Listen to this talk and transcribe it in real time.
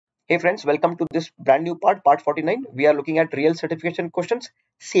Hey friends, welcome to this brand new part 49. We are looking at real certification questions.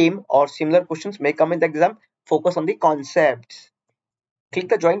 Same or similar questions may come in the exam. Focus on the concepts. Click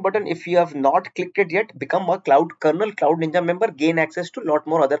the join button if you have not clicked it yet. Become a Cloud Kernel Cloud Ninja member. Gain access to a lot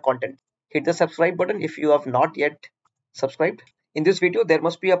more other content. Hit the subscribe button if you have not yet subscribed. In this video, there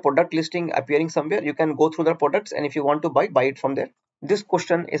must be a product listing appearing somewhere. You can go through the products, and if you want to buy it from there. This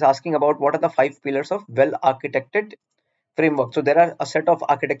question is asking about what are the 5 pillars of well-architected framework. So there are a set of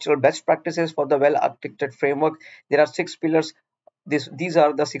architectural best practices for the well-architected framework. There are 6 pillars. These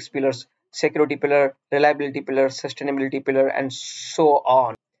are the 6 pillars: security pillar, reliability pillar, sustainability pillar, and so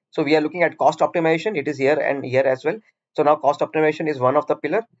on. So we are looking at cost optimization. It is here and here as well. So now cost optimization is one of the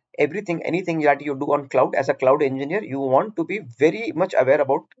pillar. Anything that you do on cloud as a cloud engineer, you want to be very much aware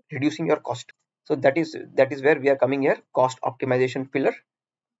about reducing your cost. So that is where we are coming here, cost optimization pillar.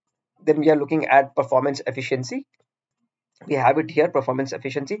 Then we are looking at performance efficiency. We have it here, performance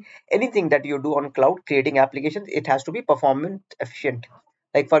efficiency. Anything that you do on cloud, creating applications, it has to be performance efficient.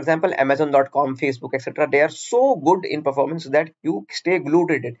 Like for example, Amazon.com, Facebook, etc. They are so good in performance that you stay glued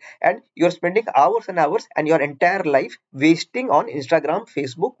to it, and you're spending hours and hours and your entire life wasting on Instagram,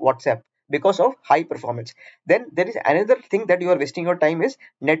 Facebook, WhatsApp because of high performance. Then there is another thing that you are wasting your time is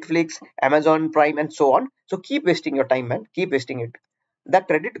Netflix, Amazon Prime, and so on. So keep wasting your time, man. Keep wasting it. That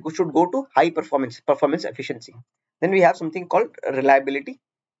credit should go to high performance efficiency. Then we have something called reliability.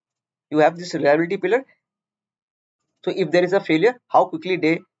 You have this reliability pillar. So if there is a failure, how quickly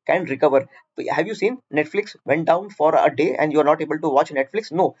they can recover. Have you seen Netflix went down for a day and you're not able to watch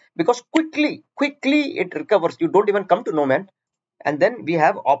Netflix? No, because quickly it recovers. You don't even come to know, man. And then we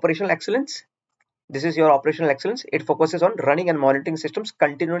have operational excellence. This is your operational excellence. It focuses on running and monitoring systems,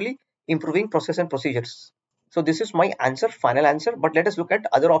 continually improving process and procedures. So this is my answer, final answer. But let us look at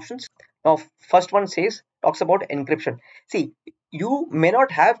other options. Now, first one talks about encryption. See, you may not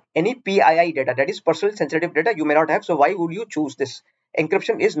have any PII data, that is personal sensitive data. You may not have. So why would you choose this?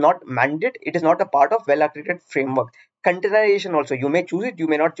 Encryption is not mandated. It is not a part of well-architected framework. Containerization also, you may choose it, you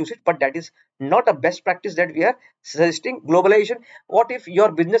may not choose it, but that is not a best practice that we are suggesting. Globalization. What if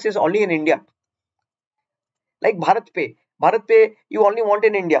your business is only in India? Like Bharat Pay you only want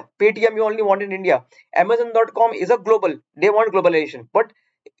in India. Paytm you only want in India. Amazon.com is a global. They want globalization. But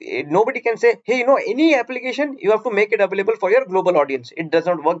nobody can say, hey, any application, you have to make it available for your global audience. It does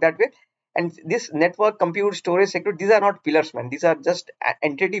not work that way. And this network, compute, storage, security, these are not pillars, man. These are just an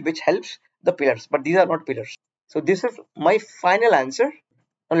entity which helps the pillars, but these are not pillars. So this is my final answer.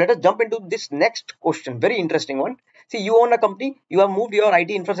 Now let us jump into this next question. Very interesting one. See, you own a company. You have moved your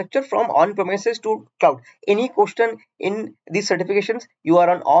IT infrastructure from on-premises to cloud. Any question in these certifications? You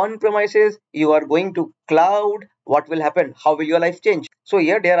are on-premises. You are going to cloud. What will happen? How will your life change? So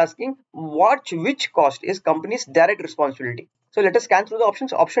here they are asking which cost is company's direct responsibility. So let us scan through the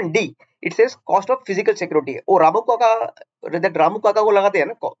options. Option D. It says cost of physical security. Oh, that Ramu Kaka ko lagate hai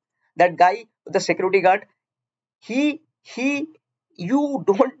na? That guy, the security guard, he you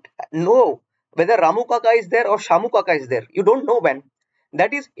don't know whether Ramu Kaka is there or Shamu Kaka is there. You don't know when.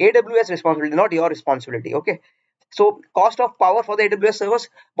 That is AWS responsibility, not your responsibility. Okay. So cost of power for the AWS servers,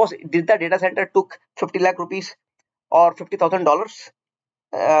 boss, did the data center took 50 lakh rupees or $50,000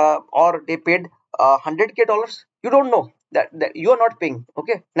 or they paid 100K dollars? You don't know that you are not paying.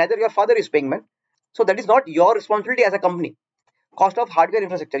 Okay. Neither your father is paying, man. So that is not your responsibility as a company. Cost of hardware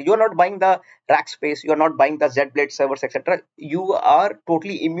infrastructure, you are not buying the rack space, you are not buying the Z-Blade servers, etc. You are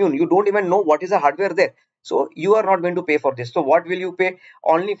totally immune. You don't even know what is the hardware there, so you are not going to pay for this. So what will you pay?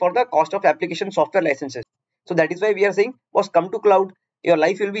 Only for the cost of application software licenses. So that is why we are saying, boss, come to cloud. Your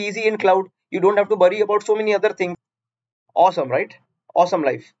life will be easy in cloud. You don't have to worry about so many other things. Awesome, right? Awesome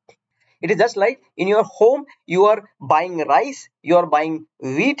life. It is just like in your home, you are buying rice, you are buying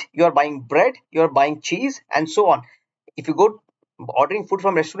wheat, you are buying bread, you are buying cheese, and so on. If you go ordering food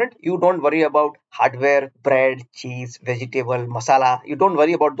from restaurant, you don't worry about hardware, bread, cheese, vegetable, masala. You don't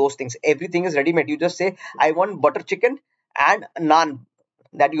worry about those things. Everything is ready made. You just say, I want butter chicken and naan,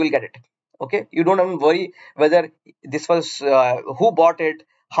 that you will get it. Okay. You don't even worry whether this was who bought it,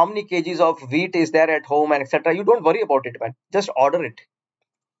 how many kgs of wheat is there at home, and etc. You don't worry about it, man. Just order it.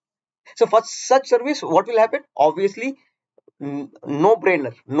 So for such service, what will happen? Obviously, no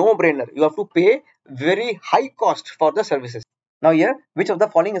brainer. You have to pay very high cost for the services. Now here, which of the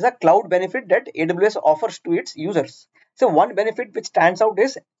following is a cloud benefit that AWS offers to its users? So one benefit which stands out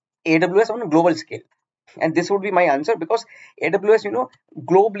is AWS on a global scale. And this would be my answer, because AWS,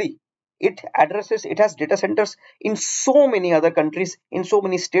 globally, it has data centers in so many other countries, in so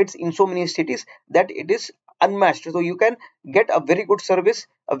many states, in so many cities, that it is unmatched. So you can get a very good service,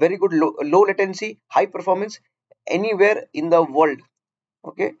 a very good low latency, high performance anywhere in the world.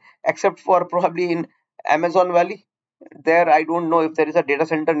 Okay, except for probably in Amazon Valley. There, I don't know if there is a data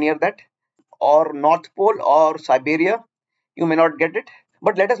center near that, or North Pole or Siberia. You may not get it.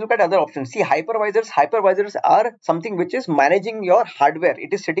 But let us look at other options. See, hypervisors are something which is managing your hardware.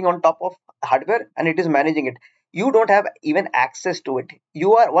 It is sitting on top of hardware and it is managing it. You don't have even access to it.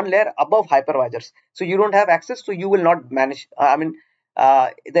 You are one layer above hypervisors, so you don't have access, so you will not manage.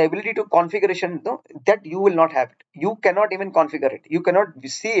 The ability to configuration, no, that you will not have it. You cannot even configure it. You cannot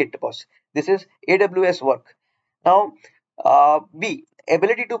see it, boss. This is AWS work. Now, B,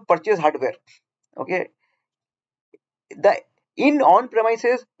 ability to purchase hardware. Okay, the in on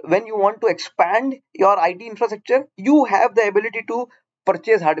premises, when you want to expand your IT infrastructure, you have the ability to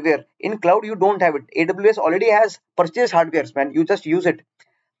purchase hardware. In cloud, you don't have it. AWS already has purchased hardwares, man. You just use it.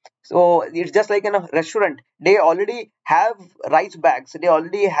 So it's just like in a restaurant. They already have rice bags. They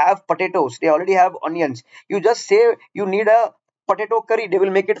already have potatoes. They already have onions. You just say you need a potato curry. They will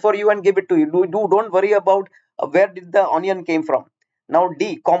make it for you and give it to you. Don't worry about where did the onion came from. Now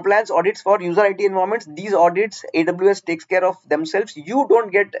D, compliance audits for user IT environments. These audits AWS takes care of themselves. You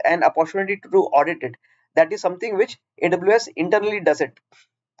don't get an opportunity to audit it. That is something which AWS internally does it.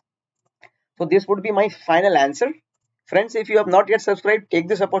 So this would be my final answer. Friends, if you have not yet subscribed, take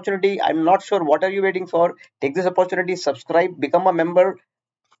this opportunity. I'm not sure what are you waiting for. Take this opportunity, subscribe, become a member,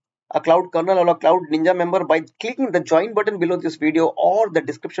 a cloud kernel or a cloud ninja member by clicking the join button below this video or the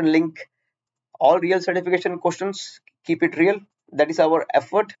description link. All real certification questions, keep it real. That is our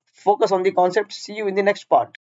effort. Focus on the concept. See you in the next part.